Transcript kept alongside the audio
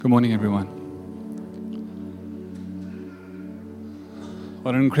Good morning, everyone.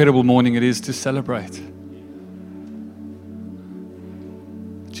 What an incredible morning it is to celebrate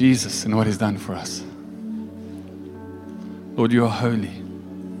Jesus and what He's done for us. Lord, you are holy.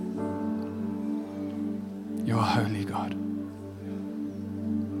 You are holy, God.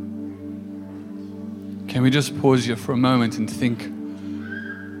 Can we just pause here for a moment and think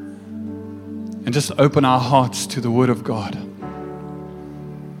and just open our hearts to the Word of God?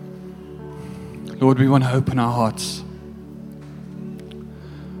 Lord, we want to open our hearts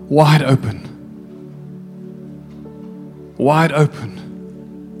wide open. Wide open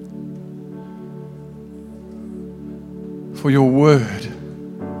for your Word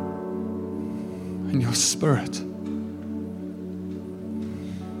and your Spirit.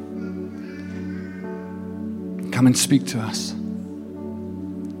 Come and speak to us.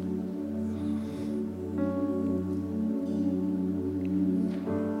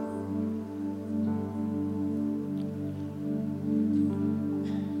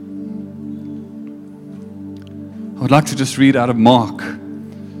 I would like to just read out of Mark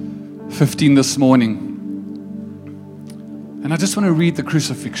 15 this morning. And I just want to read the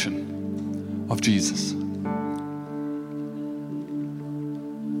crucifixion of Jesus.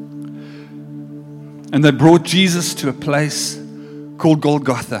 And they brought Jesus to a place called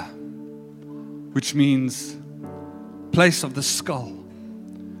Golgotha, which means place of the skull.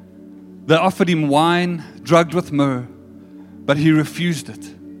 They offered him wine drugged with myrrh, but he refused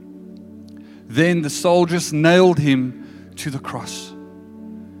it. Then the soldiers nailed him to the cross.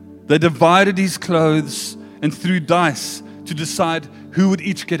 They divided his clothes and threw dice to decide who would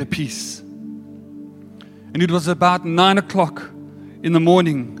each get a piece. And it was about 9 o'clock in the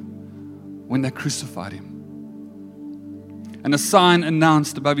morning when they crucified him. And a sign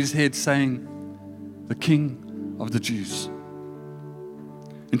announced above his head saying, "The King of the Jews."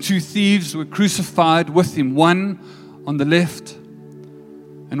 And 2 thieves were crucified with him, one on the left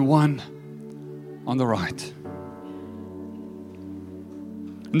and one on the right.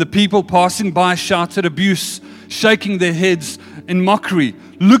 And the people passing by shouted abuse, shaking their heads in mockery.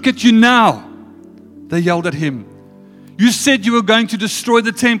 "Look at you now," they yelled at him. "You said you were going to destroy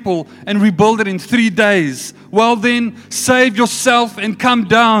the temple and rebuild it in 3 days. Well then, save yourself and come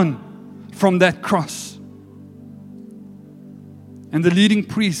down from that cross." And the leading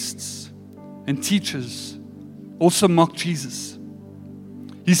priests and teachers also mocked Jesus.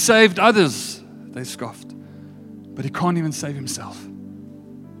 "He saved others," they scoffed, "but he can't even save himself.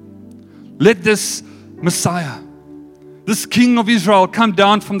 Let this Messiah, this King of Israel, come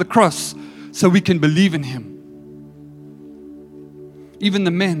down from the cross so we can believe in him." Even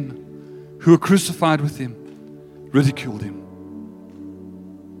the men who were crucified with him ridiculed him.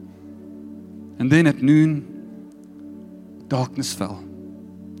 And then at noon, darkness fell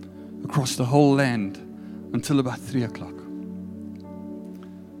across the whole land until about 3 o'clock.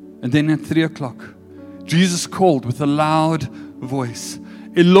 And then at 3 o'clock, Jesus called with a loud voice,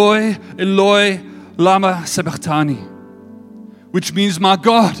 "Eloi, Eloi, lama sabachthani," which means, my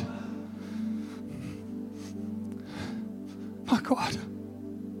God,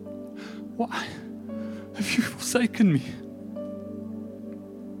 why have you forsaken me?"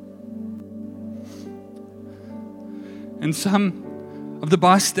 And some of the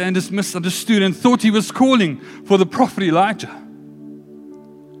bystanders misunderstood and thought he was calling for the prophet Elijah.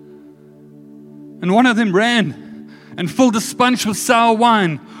 And one of them ran and filled a sponge with sour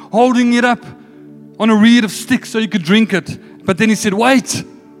wine, holding it up on a reed of sticks so he could drink it. But then he said, "Wait,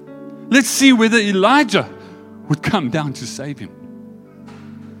 let's see whether Elijah would come down to save him."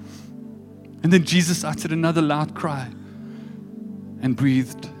 And then Jesus uttered another loud cry and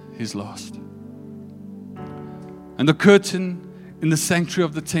breathed his last. And the curtain in the sanctuary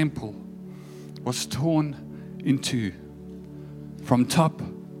of the temple was torn in two from top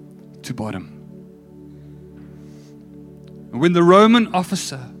to bottom. And when the Roman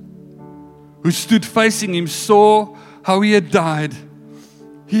officer who stood facing him saw how he had died,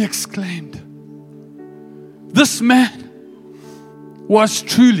 he exclaimed, "This man was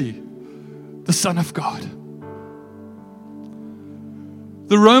truly the Son of God."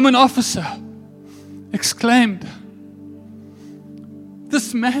 The Roman officer exclaimed,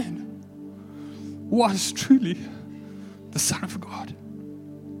 "This man was truly the Son of God."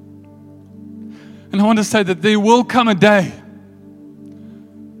 And I want to say that there will come a day,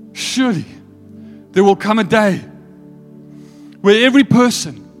 surely there will come a day where every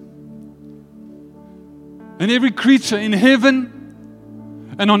person and every creature in heaven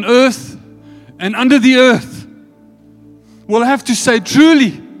and on earth and under the earth will have to say,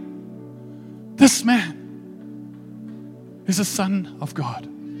 "Truly, this man is a Son of God."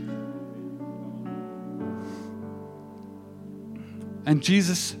 And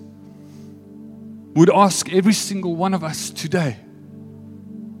Jesus would ask every single one of us today,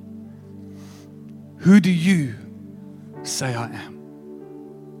 who do you say I am?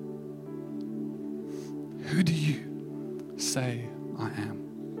 Who do you say I am?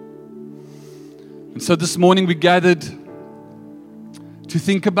 And so this morning we gathered to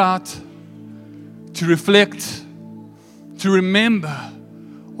think about, to reflect, to remember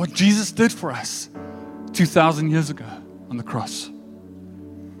what Jesus did for us 2,000 years ago on the cross.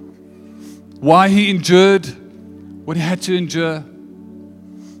 Why He endured what He had to endure.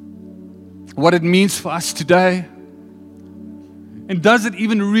 What it means for us today. And does it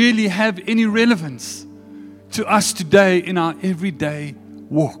even really have any relevance to us today in our everyday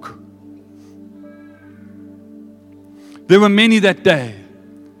walk? There were many that day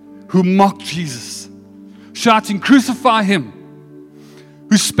who mocked Jesus, shouting, "Crucify Him,"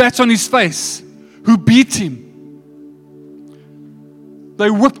 who spat on His face, who beat Him. They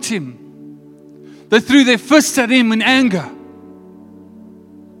whipped Him. They threw their fists at Him in anger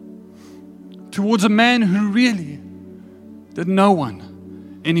towards a man who really did no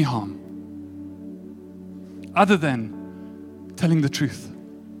one any harm, other than telling the truth,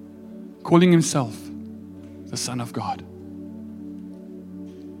 calling Himself the Son of God.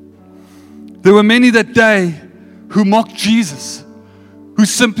 There were many that day who mocked Jesus, who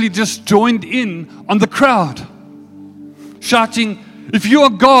simply just joined in on the crowd, shouting, "If you are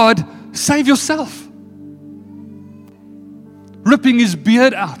God, save yourself." Ripping His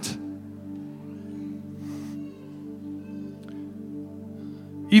beard out.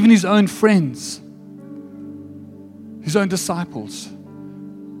 Even His own friends, His own disciples,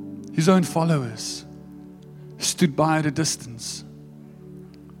 His own followers stood by at a distance,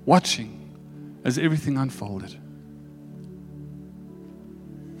 watching as everything unfolded.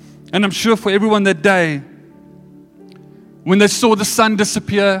 And I'm sure for everyone that day, when they saw the sun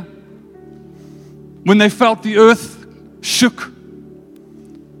disappear, when they felt the earth shook,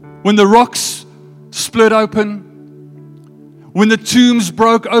 when the rocks split open, when the tombs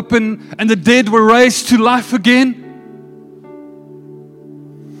broke open and the dead were raised to life again,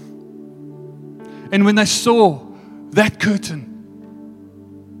 and when they saw that curtain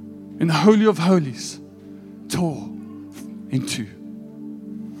in the Holy of Holies tore in two,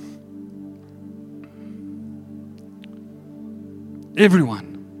 everyone,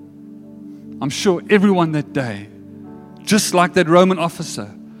 I'm sure everyone that day, just like that Roman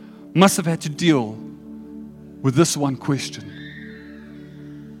officer, must have had to deal with this one question.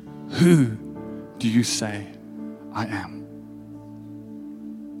 Who do you say I am?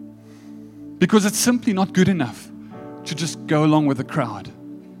 Because it's simply not good enough to just go along with the crowd.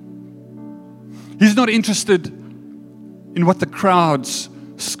 He's not interested in what the crowds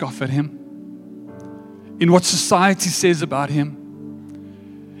scoff at Him, in what society says about Him,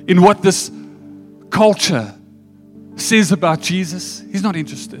 in what this culture says about Jesus. He's not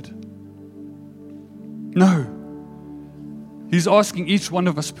interested. No. He's asking each one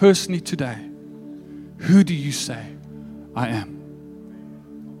of us personally today, who do you say I am?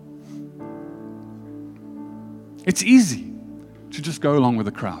 It's easy to just go along with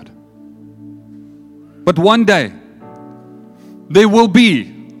the crowd. But one day, there will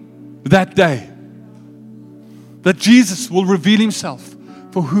be that day that Jesus will reveal Himself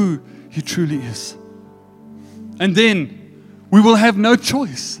for who He truly is. And then we will have no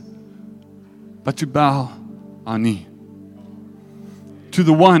choice but to bow our knee to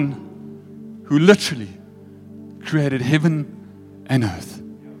the one who literally created heaven and earth.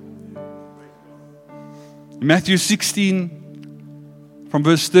 In Matthew 16, from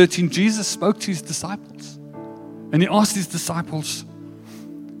verse 13, Jesus spoke to His disciples. And He asked His disciples,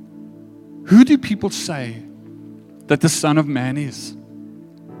 who do people say that the Son of Man is?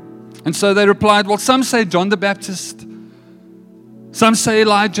 And so they replied, well, some say John the Baptist, some say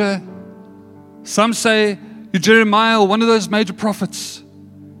Elijah, some say you're Jeremiah or one of those major prophets.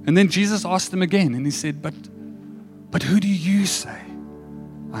 And then Jesus asked them again, and He said, but who do you say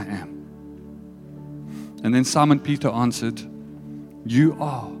I am? And then Simon Peter answered, you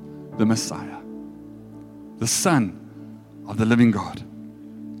are the Messiah, the Son of the living God.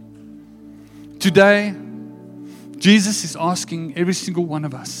 Today, Jesus is asking every single one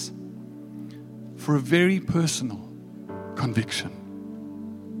of us for a very personal conviction,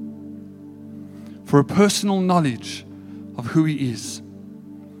 for a personal knowledge of who He is.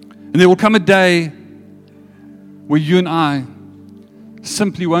 And there will come a day where you and I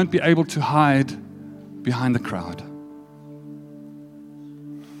simply won't be able to hide behind the crowd,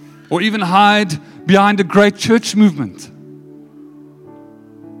 or even hide behind a great church movement.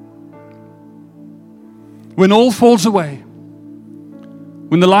 When all falls away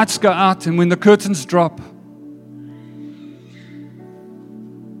when the lights go out and when the curtains drop,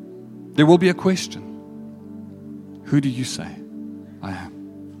 there will be a question. Who do you say I am?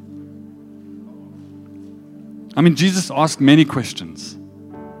 I mean, Jesus asked many questions.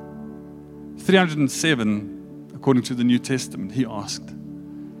 307, according to the New Testament, he asked.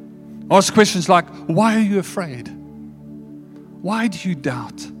 Asked questions like, why are you afraid? Why do you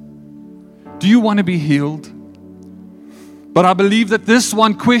doubt? Do you want to be healed? But I believe that this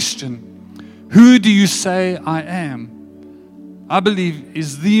one question, who do you say I am, I believe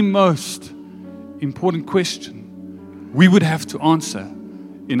is the most important question we would have to answer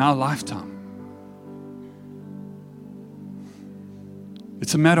in our lifetime.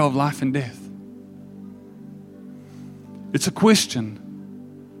 It's a matter of life and death. It's a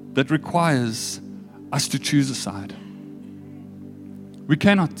question that requires us to choose a side. We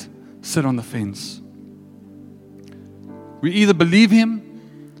cannot sit on the fence. We either believe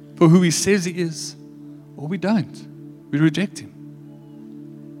Him for who He says He is, or we don't. We reject Him.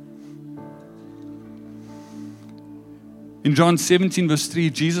 In John 17, verse 3,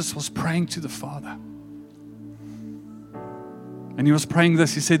 Jesus was praying to the Father. And He was praying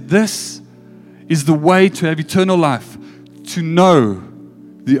this. He said, this is the way to have eternal life, to know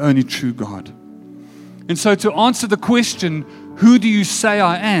the only true God. And so to answer the question, who do you say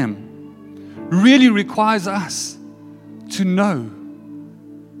I am, really requires us to know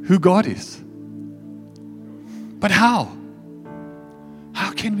who God is. But how?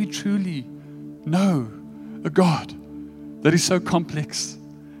 How can we truly know a God that is so complex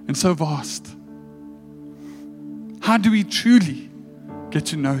and so vast? How do we truly get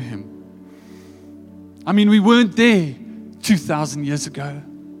to know Him? I mean, we weren't there 2,000 years ago.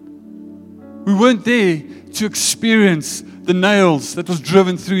 We weren't there to experience the nails that was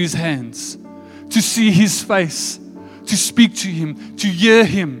driven through His hands, to see His face, to speak to Him, to hear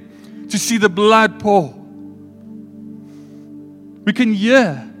Him, to see the blood pour. We can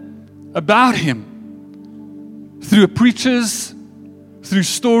hear about Him through preachers, through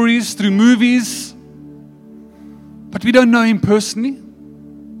stories, through movies, but we don't know Him personally.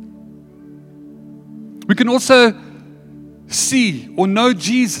 We can also see or know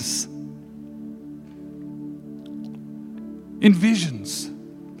Jesus in visions,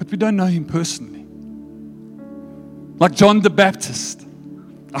 but we don't know Him personally. Like John the Baptist.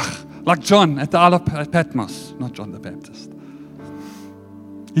 Like John at the Isle of Patmos. Not John the Baptist.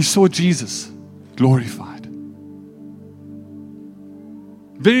 He saw Jesus glorified.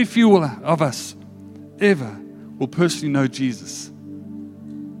 Very few of us ever will personally know Jesus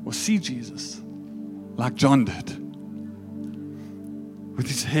or see Jesus like John did. With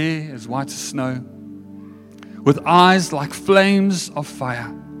his hair as white as snow, with eyes like flames of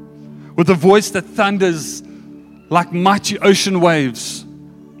fire, with a voice that thunders like mighty ocean waves,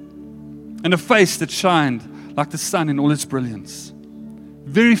 and a face that shined like the sun in all its brilliance.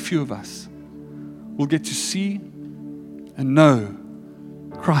 Very few of us will get to see and know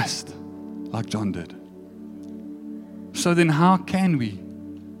Christ like John did. So then how can we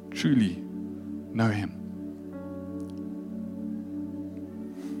truly know Him?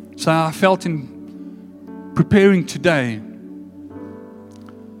 So I felt in preparing today,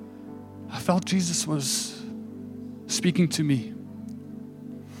 I felt Jesus was speaking to me.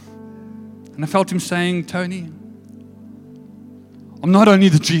 And I felt Him saying, Tony, I'm not only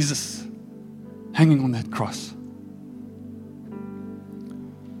the Jesus hanging on that cross.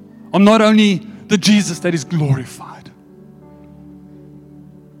 I'm not only the Jesus that is glorified.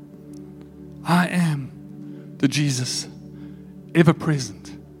 I am the Jesus ever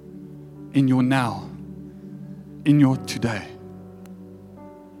present in your now, in your today.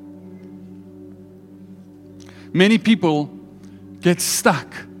 Many people get stuck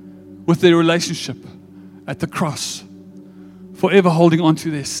with their relationship at the cross, forever holding on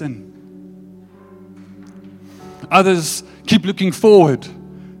to their sin. Others keep looking forward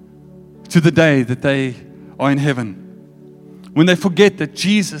to the day that they are in heaven, when they forget that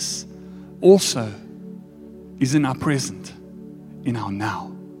Jesus also is in our present, in our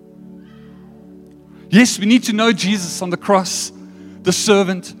now. Yes, we need to know Jesus on the cross, the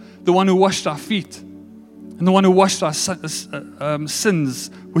servant, the one who washed our feet, and the one who washed our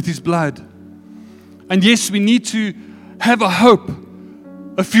sins with His blood. And yes, we need to have a hope,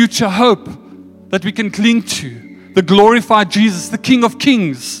 a future hope that we can cling to, the glorified Jesus, the King of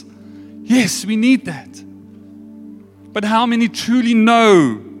Kings. Yes, we need that. But how many truly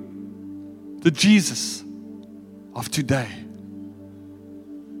know the Jesus of today,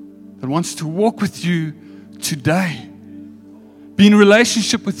 that wants to walk with you today, be in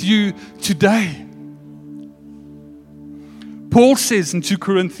relationship with you today? Paul says in 2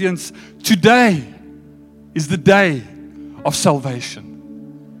 Corinthians, today is the day of salvation.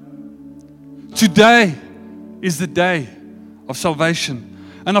 Today is the day of salvation.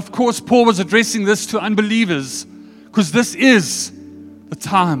 And of course, Paul was addressing this to unbelievers because this is the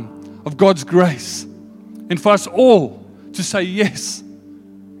time of God's grace. And for us all to say yes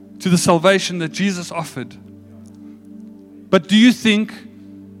to the salvation that Jesus offered. But do you think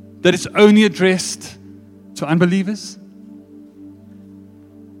that it's only addressed to unbelievers?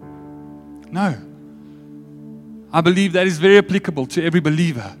 No. I believe that is very applicable to every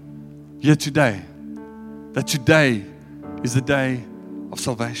believer here today. That today is the day of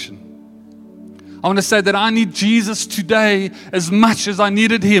salvation. I want to say that I need Jesus today as much as I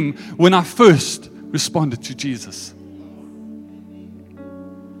needed Him when I first responded to Jesus.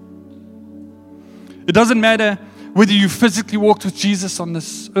 It doesn't matter whether you physically walked with Jesus on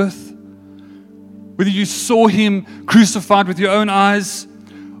this earth, whether you saw Him crucified with your own eyes,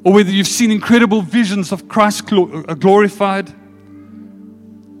 or whether you've seen incredible visions of Christ glorified.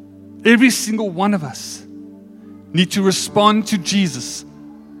 Every single one of us need to respond to Jesus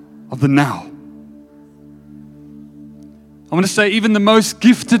of the now. I want to say even the most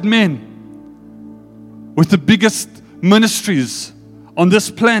gifted men with the biggest ministries on this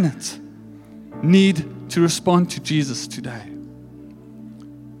planet need to respond to Jesus today.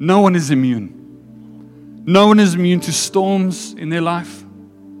 No one is immune. No one is immune to storms in their life,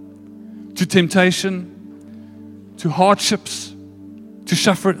 to temptation, to hardships, to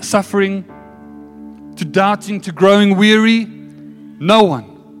suffering, to doubting, to growing weary. No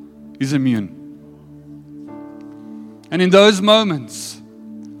one is immune. And in those moments,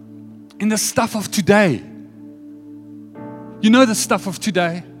 in the stuff of today, you know the stuff of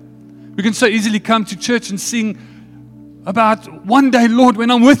today. We can so easily come to church and sing about one day, Lord,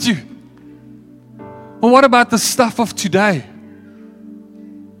 when I'm with you. Well, what about the stuff of today?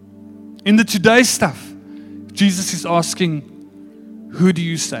 In the today stuff, Jesus is asking, who do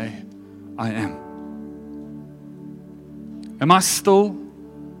you say I am? Am I still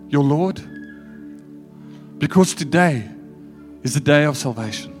your Lord? Because today is the day of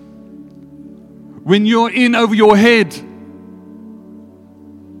salvation. When you're in over your head,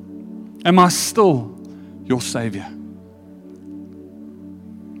 am I still your Savior?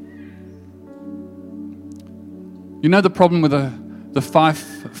 You know the problem with the 5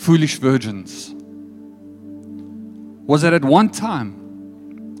 foolish virgins was that at one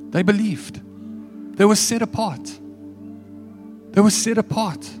time they believed. They were set apart. They were set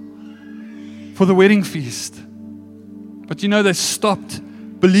apart for the wedding feast. But you know, they stopped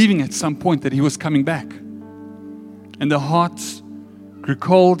believing at some point that He was coming back. And their hearts grew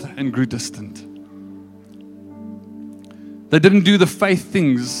cold and grew distant. They didn't do the faith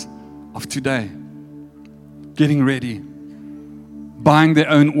things of today. Getting ready, buying their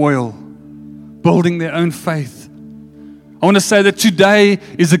own oil, building their own faith. I want to say that today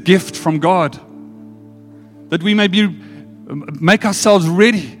is a gift from God. That we may make ourselves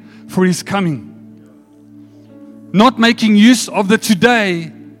ready for His coming. Not making use of the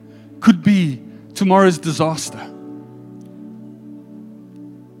today could be tomorrow's disaster.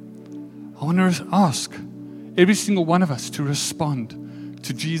 I want to ask every single one of us to respond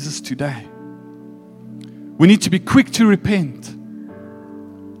to Jesus today. We need to be quick to repent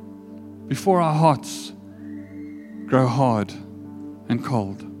before our hearts grow hard and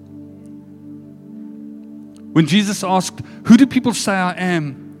cold. When Jesus asked, who do people say I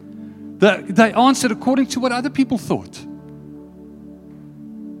am? They answered according to what other people thought.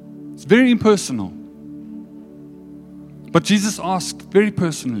 It's very impersonal. But Jesus asked very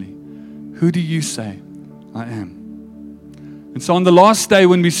personally, who do you say I am? And so on the last day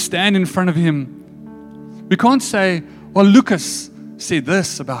when we stand in front of Him, we can't say, well, Lucas said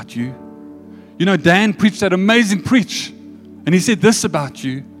this about you. You know, Dan preached that amazing preach, and he said this about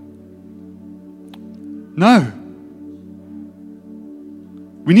you. No.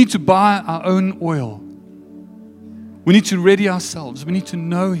 We need to buy our own oil. We need to ready ourselves. We need to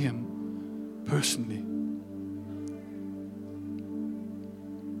know Him personally.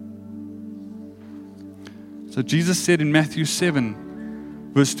 So Jesus said in Matthew 7,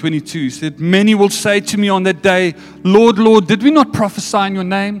 Verse 22, He said, many will say to me on that day, Lord, Lord, did we not prophesy in your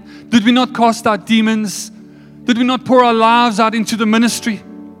name? Did we not cast out demons? Did we not pour our lives out into the ministry?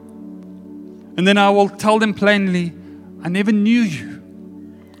 And then I will tell them plainly, I never knew you.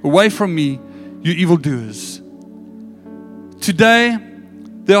 Away from me, you evildoers. Today,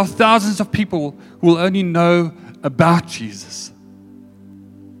 there are thousands of people who will only know about Jesus.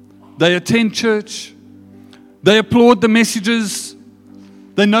 They attend church. They applaud the messages.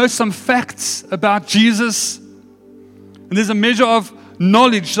 They know some facts about Jesus, And there's a measure of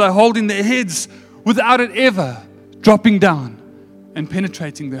knowledge they hold in their heads without it ever dropping down and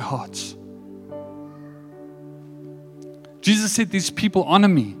penetrating their hearts. Jesus said, these people honor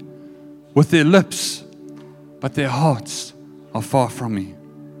me with their lips, but their hearts are far from me.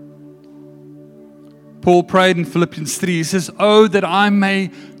 Paul prayed in Philippians 3, he says, oh, that I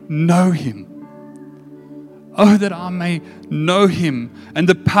may know him. Oh, that I may know him and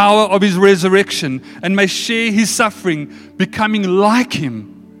the power of his resurrection, and may share his suffering, becoming like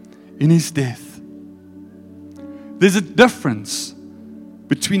him in his death. There's a difference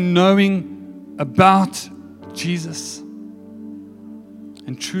between knowing about Jesus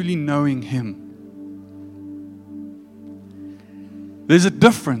and truly knowing him. There's a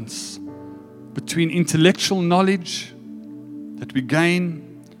difference between intellectual knowledge that we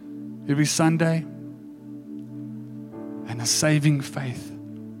gain every Sunday and a saving faith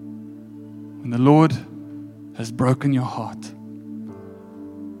when the Lord has broken your heart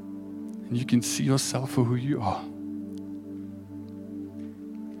and you can see yourself for who you are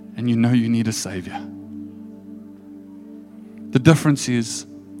and you know you need a Savior. The difference is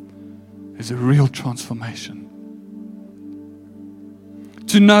a real transformation.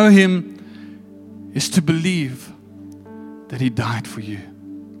 To know him is to believe that he died for you.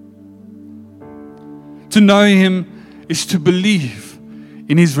 To know him is to believe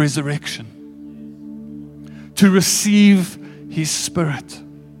in his resurrection. To receive his Spirit.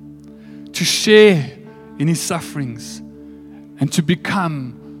 To share in his sufferings. And to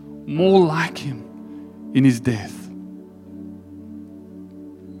become more like him in his death.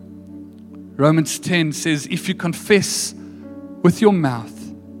 Romans 10 says, if you confess with your mouth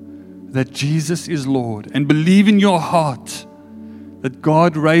that Jesus is Lord and believe in your heart that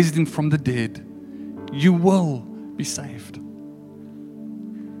God raised him from the dead, you will be saved.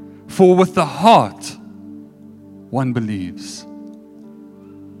 For with the heart one believes.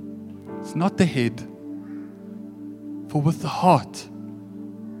 It's not the head. For with the heart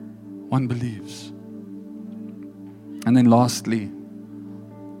one believes. And then lastly,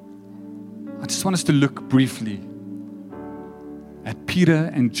 I just want us to look briefly at Peter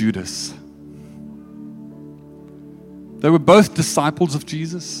and Judas. They were both disciples of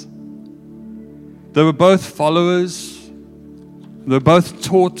Jesus. They were both followers. They were both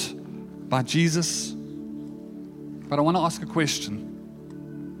taught by Jesus. But I want to ask a question.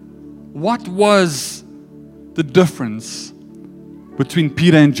 What was the difference between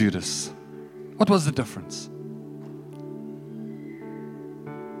Peter and Judas? What was the difference?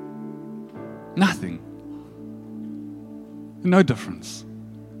 Nothing. No difference.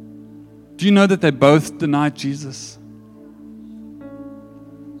 Do you know that they both denied Jesus?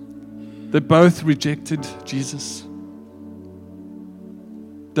 They both rejected Jesus.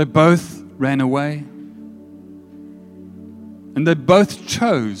 They both ran away. And they both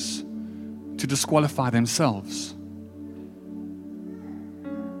chose to disqualify themselves.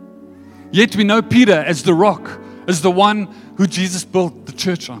 Yet we know Peter as the rock, as the one who Jesus built the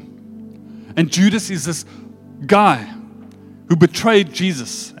church on. And Judas is this guy who betrayed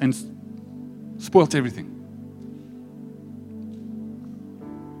Jesus and spoilt everything.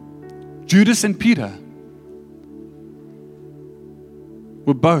 Judas and Peter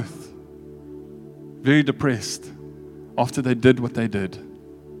were both very depressed after they did what they did.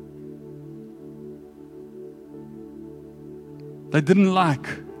 They didn't like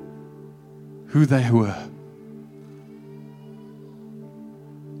who they were.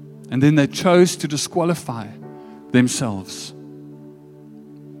 And then they chose to disqualify themselves.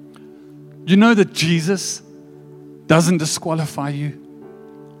 You know that Jesus doesn't disqualify you.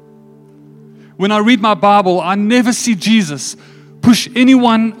 When I read my Bible, I never see Jesus push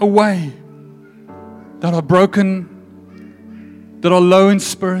anyone away that are broken, that are low in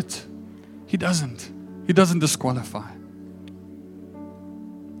spirit. He doesn't. He doesn't disqualify.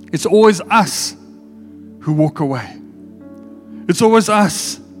 It's always us who walk away. It's always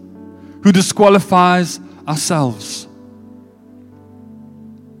us who disqualifies ourselves.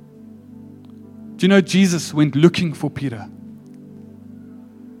 Do you know Jesus went looking for Peter?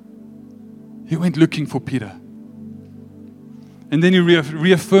 He went looking for Peter. And then he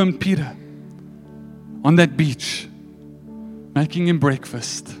reaffirmed Peter on that beach, making him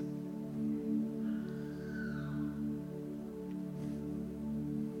breakfast.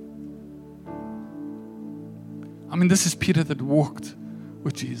 I mean, this is Peter that walked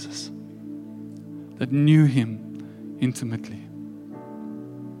with Jesus, that knew him intimately.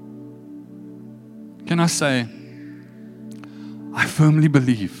 Can I say, I firmly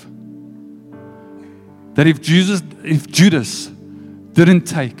believe that if Judas didn't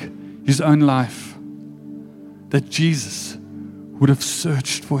take his own life, that Jesus would have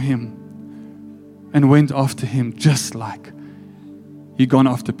searched for him and went after him just like he gone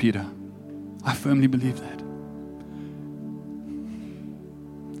after Peter. I firmly believe that.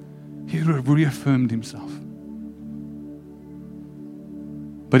 He reaffirmed himself.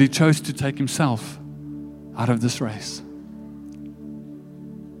 But he chose to take himself out of this race.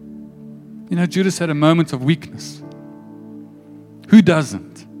 You know, Judas had a moment of weakness. Who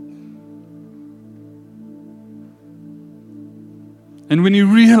doesn't? And when he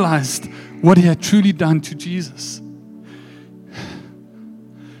realized what he had truly done to Jesus,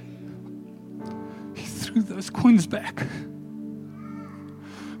 he threw those coins back.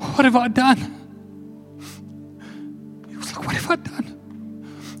 What have I done? He was like, what have I done?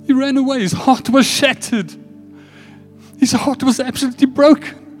 He ran away. His heart was shattered. His heart was absolutely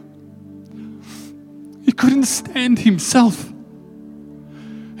broken. He couldn't stand himself.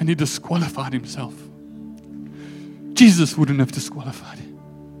 And he disqualified himself. Jesus wouldn't have disqualified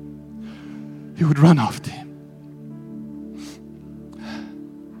him. He would run after him.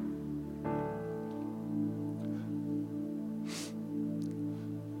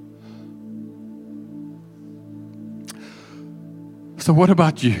 So what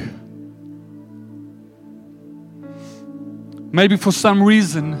about you? Maybe for some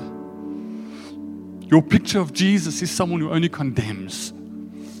reason, your picture of Jesus is someone who only condemns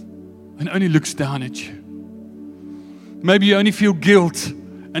and only looks down at you. Maybe you only feel guilt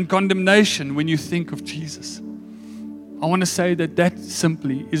and condemnation when you think of Jesus. I want to say that that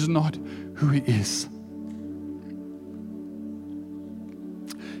simply is not who he is.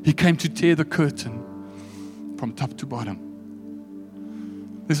 He came to tear the curtain from top to bottom.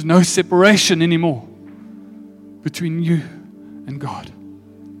 There's no separation anymore between you and God.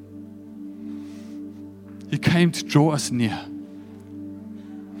 He came to draw us near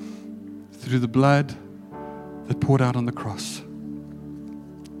through the blood that poured out on the cross.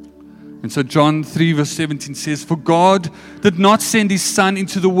 And so John 3 verse 17 says, "For God did not send his Son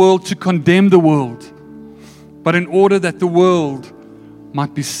into the world to condemn the world, but in order that the world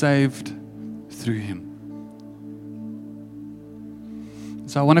might be saved through him."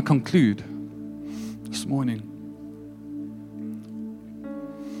 So I want to conclude this morning.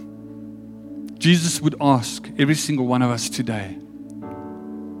 Jesus would ask every single one of us today,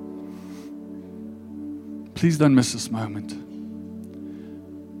 please don't miss this moment.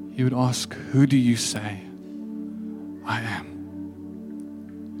 He would ask, who do you say I am?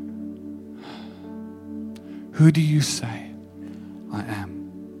 Who do you say I am?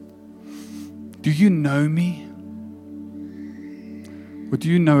 Do you know me? What do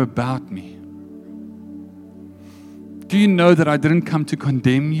you know about me? Do you know that I didn't come to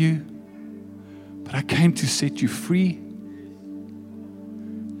condemn you, but I came to set you free?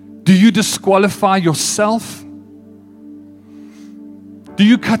 Do you disqualify yourself? Do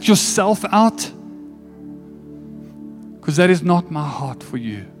you cut yourself out? Because that is not my heart for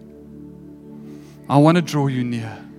you. I want to draw you near.